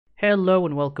Hello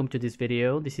and welcome to this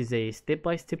video. This is a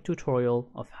step-by-step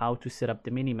tutorial of how to set up the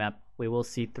minimap. We will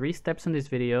see 3 steps in this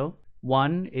video.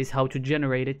 One is how to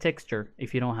generate a texture.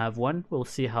 If you don't have one, we'll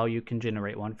see how you can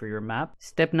generate one for your map.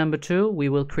 Step number 2, we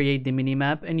will create the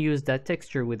minimap and use that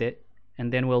texture with it.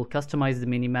 And then we'll customize the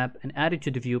minimap and add it to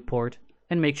the viewport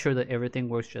and make sure that everything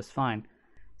works just fine.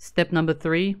 Step number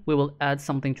 3, we will add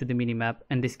something to the minimap.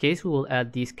 In this case, we will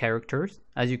add these characters.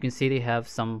 As you can see, they have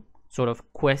some sort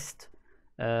of quest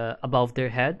above their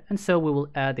head, and so we will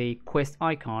add a quest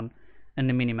icon in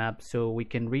the minimap so we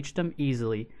can reach them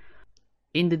easily.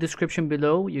 In the description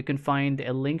below you can find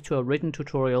a link to a written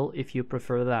tutorial if you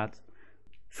prefer that.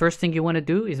 First thing you want to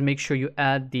do is make sure you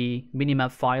add the minimap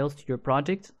files to your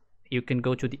project. You can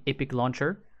go to the Epic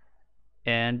launcher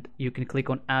and you can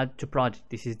click on add to project.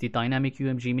 This is the Dynamic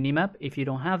UMG minimap. If you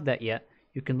don't have that yet,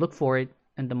 you can look for it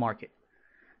in the market.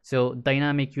 So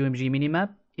Dynamic UMG minimap,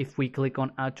 if we click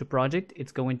on add to project,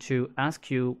 it's going to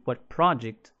ask you what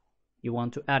project you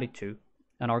want to add it to.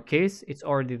 In our case, it's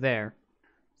already there.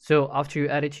 So after you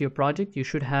add it to your project, you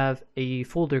should have a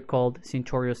folder called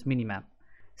Centaurus Minimap.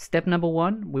 Step number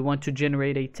 1, we want to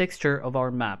generate a texture of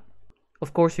our map.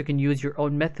 Of course, you can use your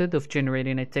own method of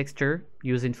generating a texture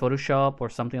using Photoshop or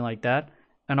something like that.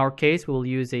 In our case, we will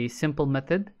use a simple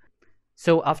method.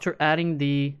 So after adding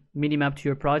the minimap to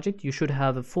your project, you should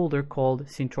have a folder called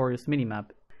Centaurus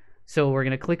Minimap. So we're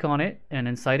going to click on it, and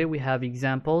inside it we have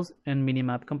examples and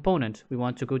minimap component. We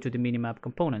want to go to the minimap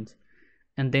component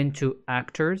and then to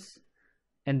actors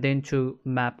and then to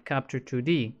map capture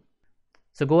 2D.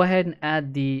 So go ahead and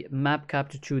add the map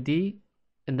capture 2D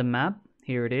in the map.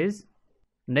 Here it is.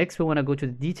 Next, we want to go to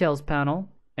the details panel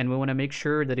and we want to make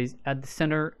sure that it's at the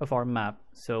center of our map.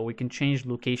 So we can change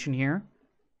location here.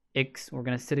 X, we're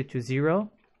going to set it to 0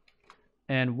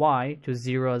 and Y to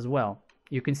 0 as well.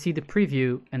 You can see the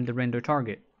preview and the render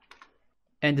target.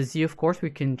 And the Z, of course, we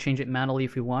can change it manually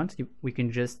if we want. We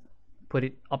can just put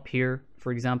it up here,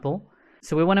 for example.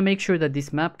 So we want to make sure that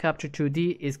this map capture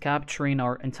 2D is capturing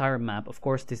our entire map. Of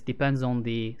course, this depends on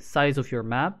the size of your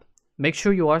map. Make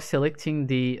sure you are selecting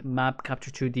the map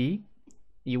capture 2D.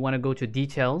 You want to go to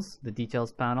details, the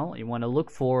details panel. We want to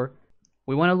look for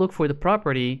the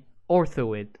property ortho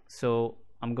width. So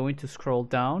I'm going to scroll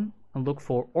down and look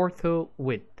for ortho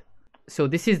width. So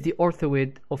this is the ortho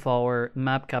width of our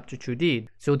map capture 2D.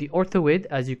 So the ortho width,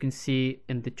 as you can see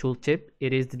in the tooltip,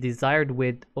 it is the desired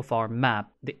width of our map,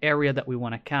 the area that we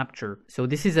want to capture. So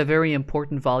this is a very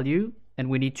important value and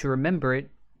we need to remember it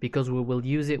because we will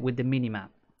use it with the minimap.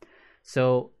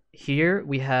 So here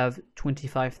we have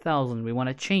 25,000. We want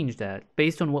to change that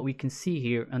based on what we can see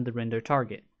here on the render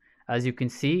target. As you can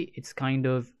see, it's kind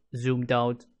of zoomed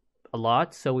out a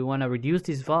lot. So we want to reduce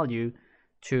this value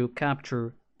to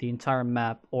capture the entire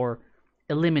map or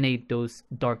eliminate those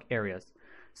dark areas.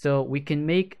 So we can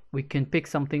pick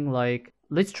something like,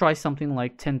 let's try something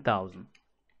like 10,000.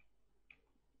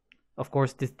 Of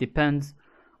course, this depends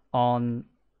on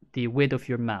the width of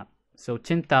your map. So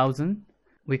 10,000,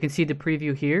 we can see the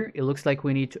preview here. It looks like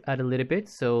we need to add a little bit.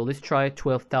 So let's try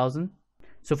 12,000.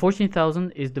 So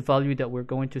 14,000 is the value that we're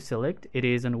going to select. It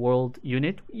is a world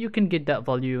unit. You can get that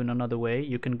value in another way.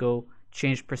 You can go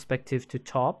change perspective to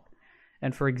top.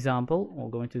 And for example,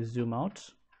 we're going to zoom out,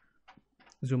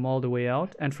 zoom all the way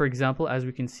out. And for example, as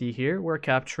we can see here, we're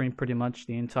capturing pretty much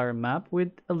the entire map with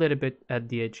a little bit at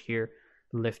the edge here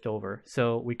left over.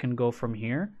 So we can go from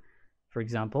here, for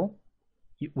example,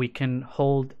 we can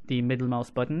hold the middle mouse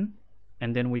button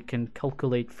and then we can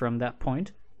calculate from that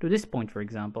point to this point, for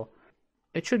example.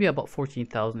 It should be about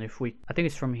 14,000 I think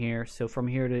it's from here. So from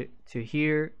here to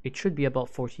here, it should be about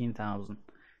 14,000.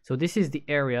 So this is the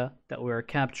area that we're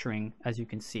capturing, as you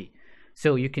can see.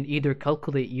 So you can either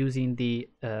calculate using the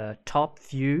top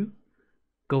view,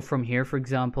 go from here, for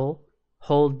example,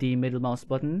 hold the middle mouse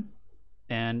button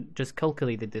and just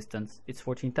calculate the distance. It's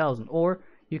 14,000. Or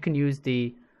you can use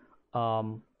the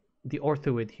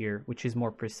ortho width here, which is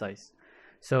more precise.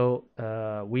 So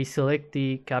we select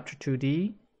the capture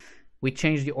 2D. We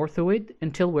change the ortho width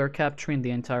until we're capturing the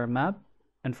entire map.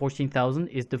 And 14,000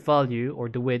 is the value or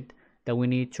the width that we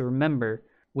need to remember.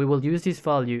 We will use this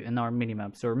value in our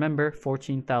minimap. So remember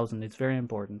 14,000, it's very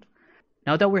important.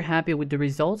 Now that we're happy with the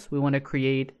results, we want to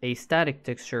create a static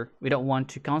texture. We don't want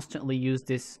to constantly use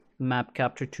this map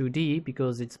capture 2D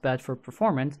because it's bad for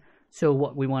performance. So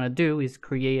what we want to do is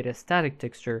create a static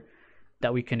texture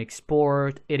that we can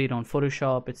export, edit on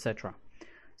Photoshop, etc.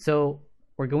 So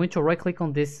we're going to right click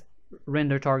on this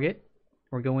render target.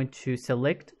 We're going to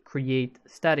select create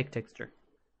static texture.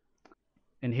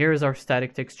 And here is our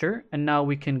static texture. And now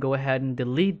we can go ahead and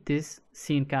delete this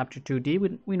scene capture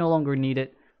 2D. We no longer need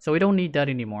it. So we don't need that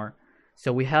anymore.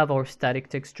 So we have our static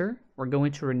texture. We're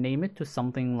going to rename it to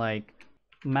something like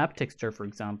map texture, for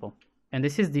example. And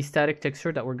this is the static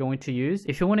texture that we're going to use.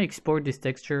 If you want to export this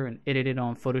texture and edit it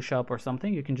on Photoshop or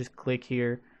something, you can just click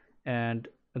here and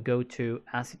go to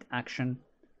Asset Action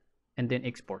and then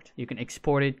export. You can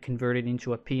export it, convert it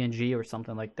into a PNG or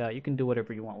something like that. You can do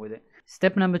whatever you want with it.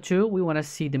 Step number 2, we want to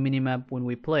see the minimap when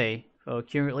we play.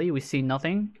 Currently, we see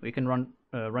nothing. We can run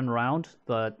around,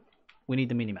 but we need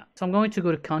the minimap. So I'm going to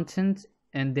go to Content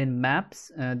and then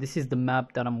Maps. This is the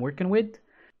map that I'm working with.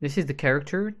 This is the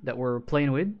character that we're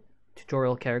playing with,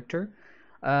 tutorial character.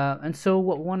 And so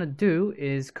what we want to do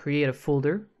is create a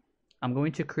folder. I'm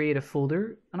going to create a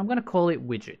folder and I'm going to call it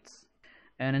widgets.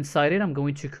 And inside it, I'm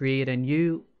going to create a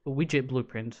new widget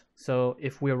blueprint. So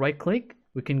if we right click,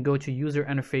 we can go to user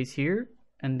interface here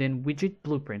and then widget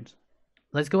blueprint.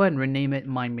 Let's go ahead and rename it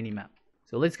my minimap.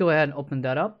 So let's go ahead and open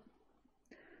that up.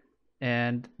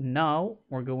 And now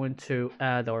we're going to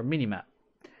add our minimap.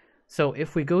 So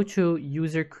if we go to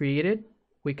user created,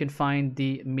 we can find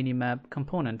the minimap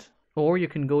component, or you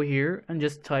can go here and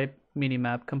just type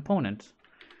minimap component.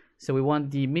 So we want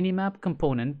the minimap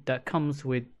component that comes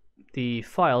with the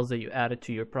files that you added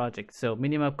to your project. So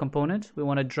minimap component, we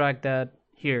want to drag that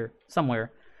here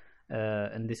somewhere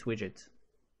in this widget.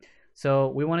 So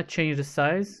we want to change the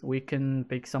size. We can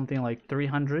pick something like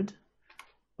 300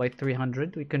 by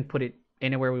 300. We can put it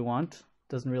anywhere we want,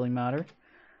 doesn't really matter.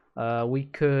 We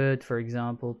could, for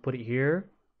example, put it here.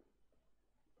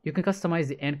 You can customize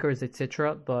the anchors,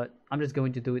 etc., but I'm just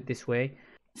going to do it this way.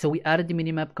 So we added the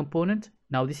minimap component.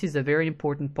 Now this is a very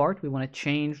important part. We want to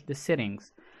change the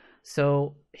settings.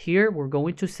 So here we're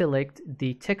going to select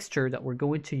the texture that we're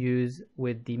going to use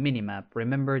with the minimap.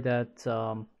 Remember that,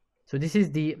 so this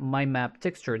is the my map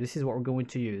texture. This is what we're going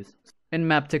to use. In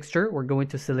map texture, we're going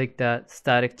to select that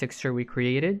static texture we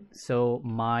created. So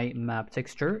my map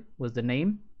texture was the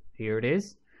name. Here it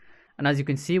is. And as you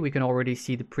can see, we can already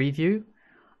see the preview.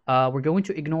 We're going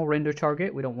to ignore render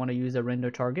target. We don't want to use a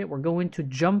render target. We're going to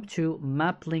jump to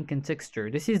map link and texture.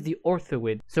 This is the ortho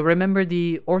width. So remember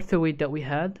the ortho width that we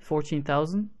had,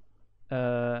 14,000.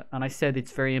 And I said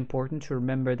it's very important to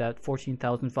remember that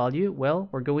 14,000 value. Well,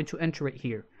 we're going to enter it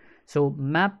here. So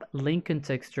map link and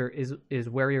texture is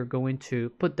where you're going to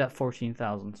put that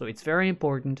 14,000. So it's very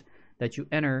important that you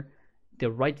enter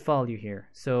the right value here.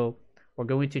 So we're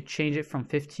going to change it from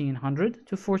 1500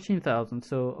 to 14,000.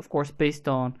 So of course, based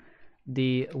on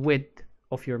the width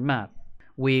of your map,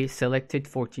 we selected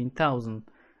 14,000.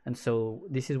 And so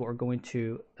this is what we're going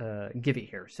to give it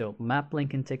here. So map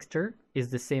link and texture is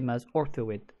the same as ortho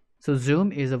width. So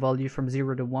zoom is a value from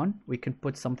 0 to 1. We can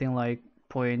put something like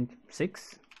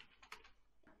 0.6.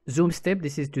 Zoom step,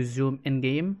 this is to zoom in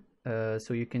game.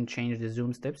 So you can change the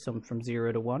zoom steps from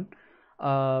 0 to 1.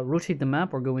 Rotate the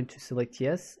map, we're going to select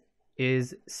yes.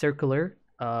 Is circular,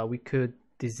 we could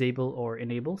disable or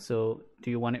enable. So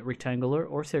do you want it rectangular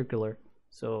or circular?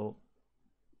 So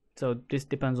this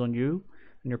depends on you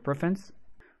and your preference.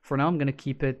 For now, I'm going to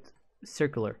keep it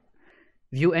circular.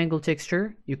 View angle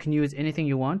texture, you can use anything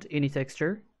you want, any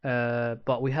texture,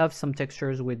 but we have some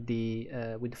textures with the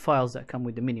files that come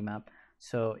with the minimap.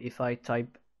 So if I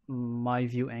type my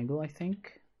view angle, I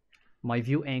think my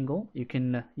view angle, you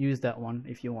can use that one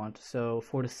if you want. So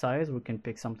for the size, we can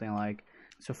pick something like,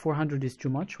 so 400 is too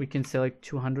much. We can select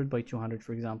 200 by 200,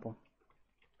 for example.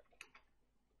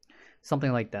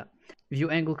 Something like that. View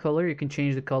angle color, you can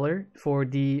change the color. For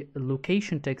the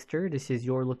location texture, this is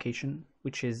your location,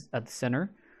 which is at the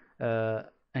center.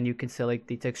 And you can select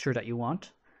the texture that you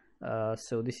want.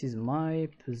 So this is my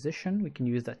position. We can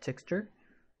use that texture.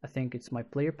 I think it's my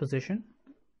player position.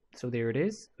 So there it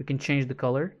is. We can change the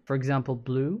color, for example,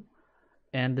 blue,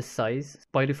 and the size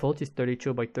by default is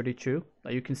 32 by 32.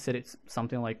 You can set it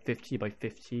something like 50 by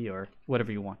 50 or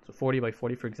whatever you want. So 40 by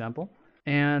 40, for example.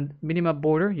 And minimap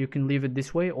border, you can leave it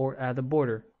this way or add a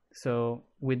border. So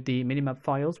with the minimap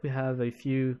files, we have a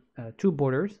few two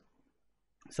borders.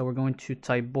 So we're going to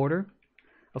type border.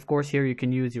 Of course, here you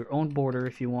can use your own border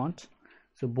if you want.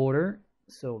 So border,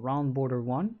 so round border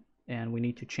 1, and we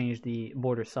need to change the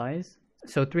border size.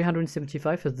 So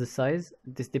 375 is the size.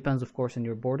 This depends, of course, on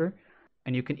your border.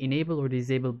 And you can enable or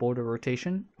disable border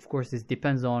rotation. Of course, this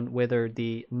depends on whether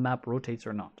the map rotates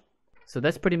or not. So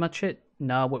that's pretty much it.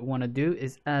 Now what we want to do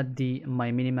is add the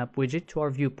My Minimap widget to our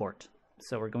viewport.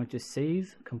 So we're going to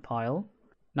save, compile.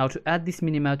 Now to add this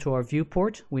minimap to our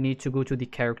viewport, we need to go to the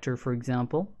character, for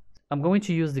example. I'm going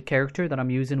to use the character that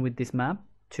I'm using with this map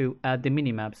to add the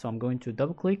minimap. So I'm going to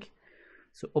double click.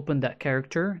 So open that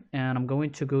character and I'm going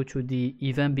to go to the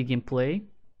event begin play.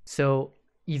 So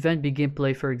event begin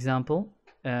play, for example,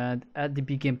 and at the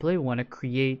begin play, we want to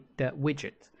create that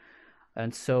widget.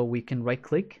 And so we can right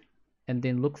click and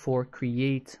then look for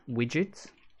create widget.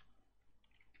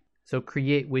 So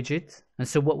create widget. And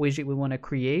so what widget we want to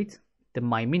create? The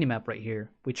my minimap right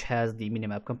here, which has the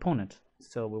minimap component.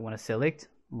 So we want to select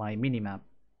my minimap.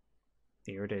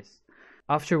 Here it is.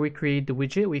 After we create the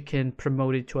widget, we can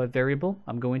promote it to a variable.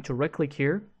 I'm going to right click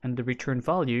here and the return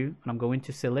value, and I'm going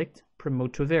to select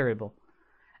promote to variable.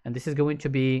 And this is going to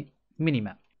be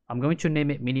minimap. I'm going to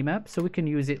name it minimap so we can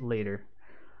use it later.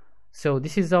 So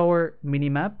this is our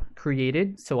minimap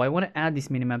created. So I want to add this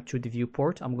minimap to the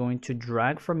viewport. I'm going to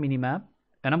drag from minimap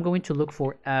and I'm going to look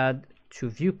for add to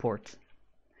viewport.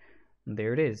 And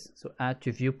there it is. So add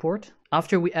to viewport.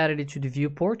 After we added it to the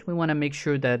viewport, we want to make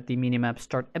sure that the minimap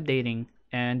start updating.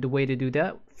 And the way to do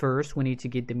that, first we need to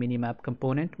get the minimap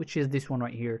component, which is this one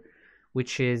right here,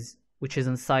 which is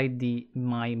inside the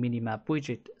my minimap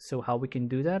widget. So how we can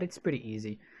do that? It's pretty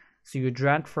easy. So you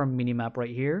drag from minimap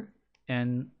right here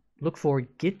and look for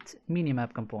get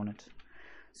minimap component.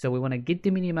 So we want to get the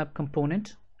minimap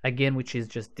component again, which is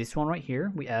just this one right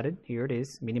here. We added, here it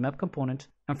is, minimap component.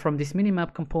 And from this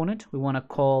minimap component, we want to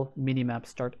call minimap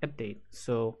start update.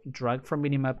 So drag from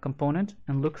minimap component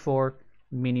and look for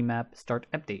minimap start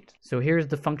update. So here's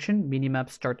the function minimap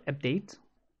start update.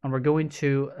 And we're going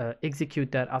to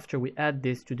execute that after we add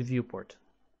this to the viewport.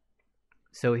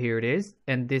 So here it is.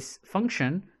 And this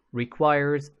function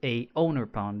requires a owner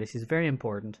pawn. This is very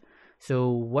important. So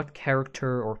what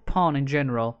character or pawn in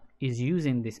general is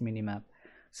using this minimap?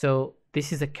 So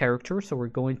this is a character, so we're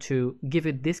going to give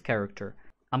it this character.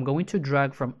 I'm going to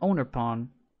drag from owner pawn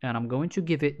and I'm going to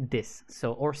give it this,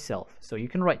 so or self. So you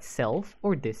can write self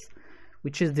or this,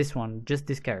 which is this one, just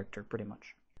this character pretty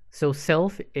much. So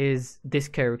self is this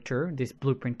character, this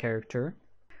blueprint character.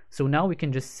 So now we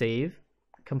can just save,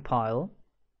 compile,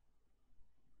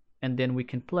 and then we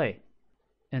can play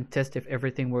and test if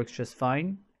everything works just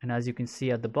fine. And as you can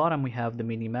see at the bottom, we have the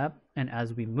minimap, and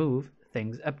as we move,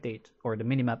 things update, or the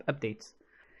minimap updates.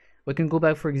 We can go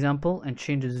back, for example, and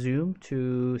change the zoom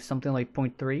to something like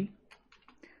 0.3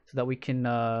 so that we can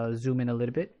zoom in a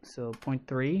little bit. So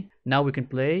 0.3. Now we can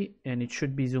play and it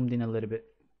should be zoomed in a little bit.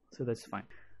 So that's fine.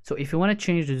 So if you want to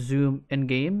change the zoom in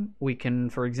game, we can,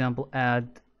 for example,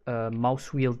 add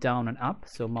mouse wheel down and up.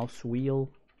 So mouse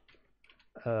wheel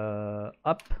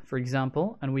up, for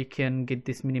example, and we can get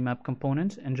this minimap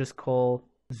component and just call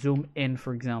zoom in,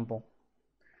 for example.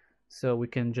 So we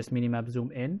can just minimap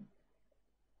zoom in.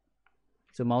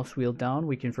 So mouse wheel down,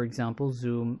 we can, for example,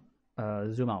 zoom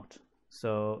out.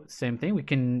 So same thing, we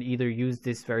can either use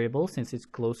this variable since it's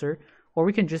closer, or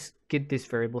we can just get this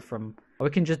variable from, or we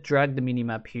can just drag the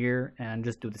minimap here and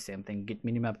just do the same thing, get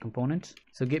minimap component.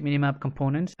 So get minimap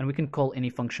component, and we can call any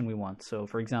function we want. So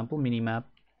for example, minimap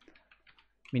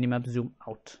zoom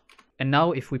out. And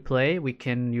now if we play, we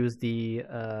can use the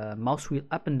mouse wheel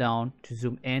up and down to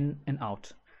zoom in and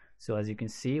out. So as you can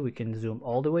see, we can zoom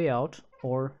all the way out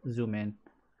or zoom in.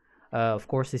 Of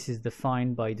course, this is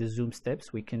defined by the zoom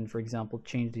steps. We can, for example,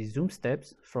 change the zoom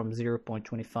steps from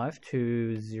 0.25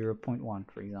 to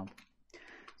 0.1, for example.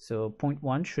 So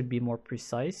 0.1 should be more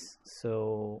precise.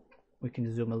 So we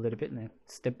can zoom a little bit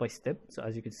step by step. So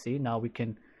as you can see, now we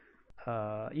can,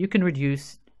 you can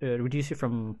reduce it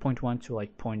from 0.1 to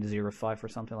like 0.05 or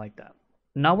something like that.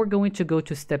 Now we're going to go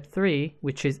to step 3,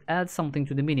 which is add something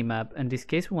to the minimap. In this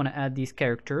case, we want to add these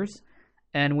characters,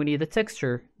 and we need a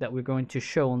texture that we're going to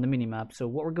show on the minimap. So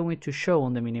what we're going to show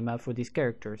on the minimap for these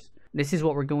characters, this is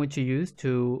what we're going to use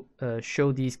to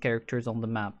show these characters on the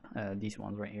map, these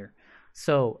ones right here.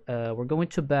 So we're going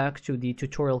to back to the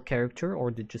tutorial character,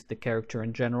 or just the character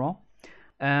in general.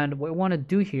 And what I want to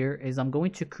do here is I'm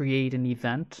going to create an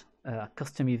event, a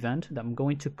custom event that I'm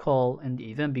going to call in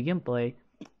the event begin play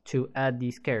to add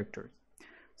these characters.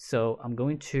 So I'm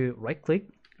going to right click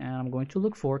and I'm going to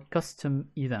look for custom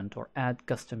event or add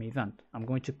custom event. I'm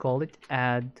going to call it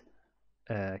add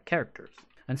characters.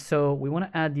 And so we want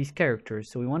to add these characters.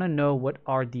 So we want to know what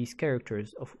are these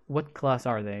characters, of what class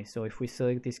are they. So if we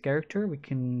select this character, we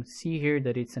can see here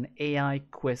that it's an AI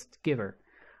quest giver.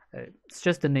 It's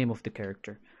just the name of the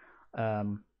character.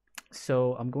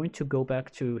 So I'm going to go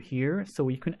back to here, so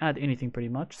you can add anything pretty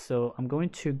much. So I'm going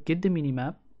to get the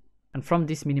minimap, and from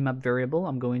this minimap variable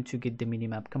I'm going to get the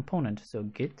minimap component. So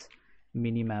get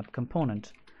minimap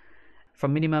component.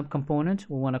 From minimap component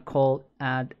we want to call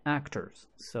add actors.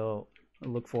 So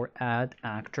look for add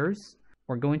actors.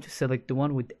 We're going to select the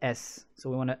one with S, so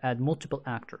we want to add multiple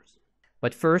actors.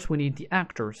 But first we need the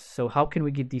actors. So how can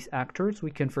we get these actors?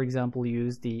 We can, for example,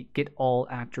 use the get all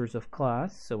actors of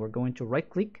class. So we're going to right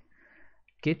click,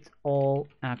 get all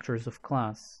actors of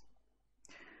class.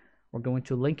 We're going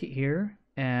to link it here,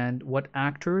 And what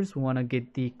actors, we want to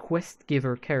get the quest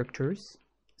giver characters.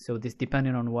 So this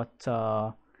depending on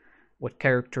what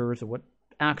characters or what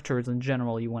actors in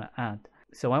general you want to add.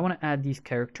 So I want to add these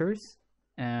characters,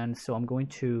 and so I'm going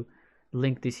to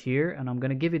link this here, and I'm going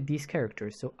to give it these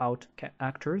characters. So out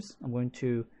actors, I'm going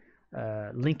to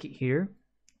link it here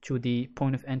to the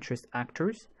point of interest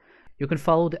actors. You can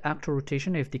follow the actor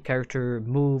rotation if the character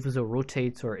moves or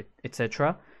rotates or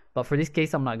etc. But for this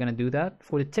case, I'm not going to do that.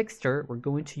 For the texture, we're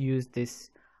going to use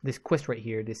this quest right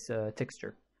here, this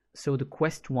texture. So the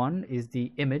quest 1 is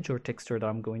the image or texture that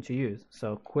I'm going to use.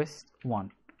 So quest 1.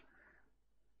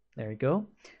 There you go.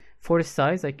 For the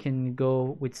size, I can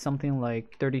go with something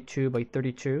like 32 by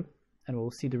 32, and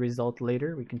we'll see the result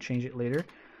later. We can change it later.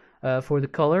 For the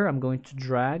color, I'm going to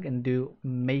drag and do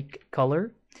make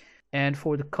color. And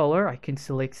for the color, I can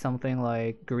select something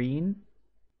like green,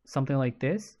 something like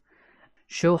this.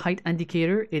 Show height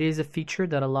indicator. It is a feature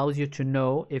that allows you to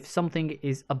know if something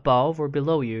is above or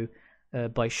below you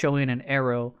by showing an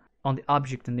arrow on the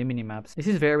object in the minimaps. This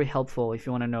is very helpful if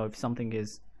you want to know if something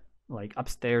is like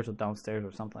upstairs or downstairs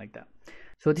or something like that.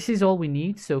 So this is all we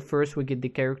need. So first we get the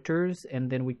characters, and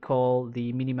then we call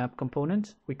the minimap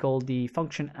component. We call the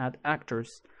function add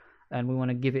actors, and we want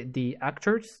to give it the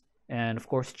actors, and of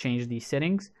course change the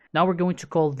settings. Now we're going to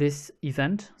call this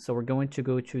event. So we're going to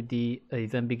go to the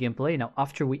event begin play. Now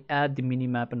after we add the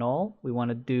minimap and all, we want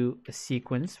to do a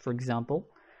sequence, for example.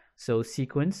 So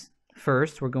sequence.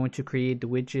 First, we're going to create the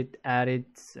widget, add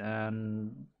it,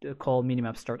 and call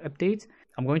minimap start update.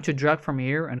 I'm going to drag from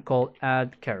here and call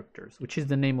add characters, which is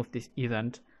the name of this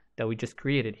event that we just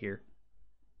created here.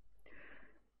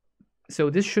 So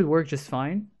this should work just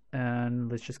fine. And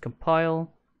let's just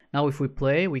compile. Now if we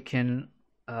play, we can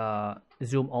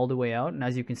zoom all the way out, and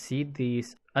as you can see,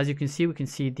 we can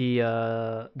see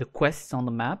the quests on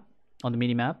the map, on the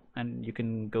minimap, and you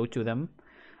can go to them.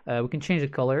 We can change the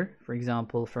color, for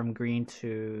example, from green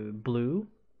to blue,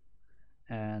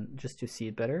 and just to see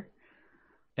it better.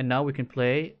 And now we can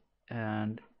play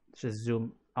and just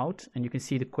zoom out, and you can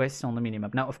see the quests on the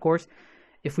minimap. Now, of course,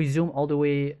 if we zoom all the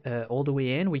way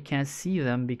in, we can't see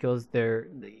them because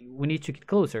we need to get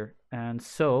closer. And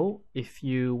so, if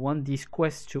you want these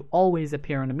quests to always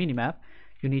appear on the minimap,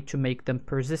 you need to make them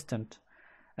persistent.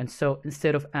 And so,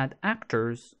 instead of add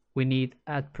actors, we need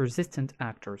add persistent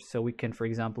actors. So we can, for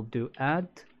example, do add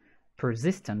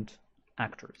persistent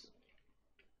actors.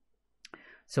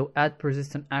 So add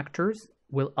persistent actors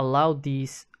will allow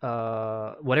these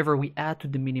whatever we add to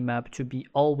the minimap to be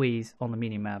always on the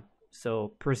minimap.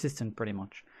 So persistent, pretty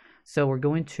much. So we're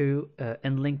going to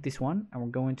unlink this one, and we're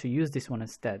going to use this one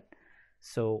instead.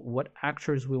 So what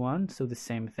actors we want? So the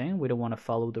same thing. We don't want to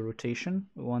follow the rotation.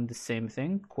 We want the same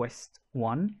thing. Quest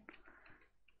 1.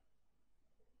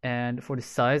 And for the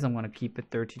size, I'm going to keep it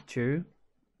 32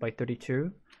 by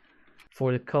 32.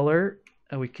 For the color,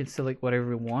 we can select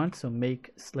whatever we want. So make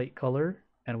slate color,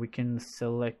 and we can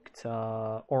select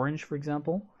orange, for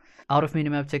example. Out of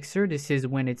minimap texture, this is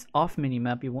when it's off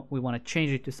minimap, we want to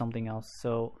change it to something else.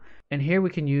 So, and here we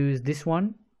can use this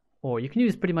one, or you can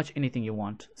use pretty much anything you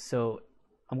want. So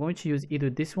I'm going to use either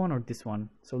this one or this one.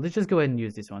 So let's just go ahead and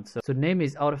use this one. So the name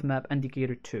is out of map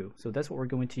indicator 2. So that's what we're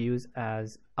going to use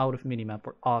as out of minimap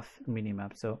or off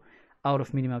minimap. So out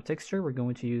of minimap texture, we're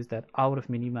going to use that out of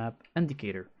minimap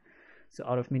indicator. So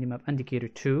out of minimap indicator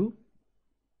 2,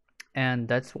 and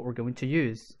that's what we're going to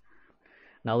use.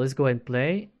 Now let's go ahead and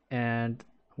play, and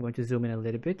I'm going to zoom in a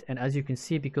little bit. And as you can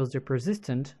see, because they're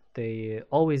persistent, they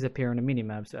always appear on the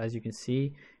minimap. So as you can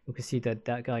see that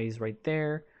that guy is right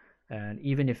there. And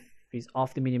even if he's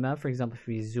off the minimap, for example, if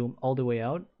we zoom all the way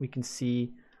out, we can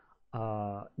see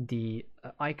the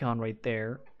icon right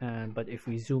there. But if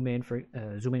we zoom in,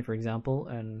 for example,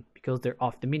 and because they're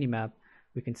off the minimap,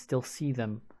 we can still see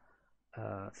them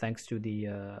thanks to the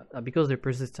because they're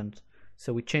persistent.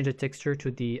 So we change the texture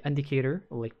to the indicator,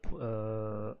 like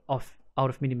out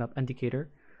of minimap indicator,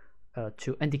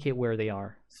 to indicate where they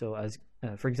are. So as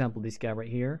for example, this guy right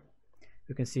here,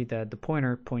 you can see that the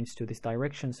pointer points to this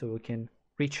direction, so we can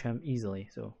reach him easily.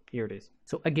 So here it is.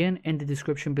 So again, in the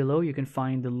description below, you can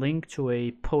find the link to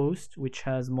a post which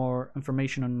has more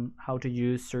information on how to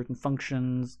use certain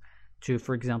functions to,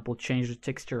 for example, change the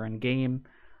texture in game,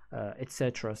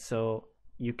 etc. So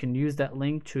you can use that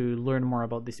link to learn more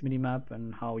about this minimap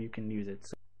and how you can use it.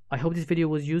 So I hope this video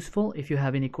was useful. If you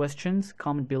have any questions,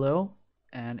 comment below.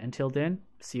 And until then,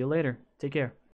 see you later. Take care.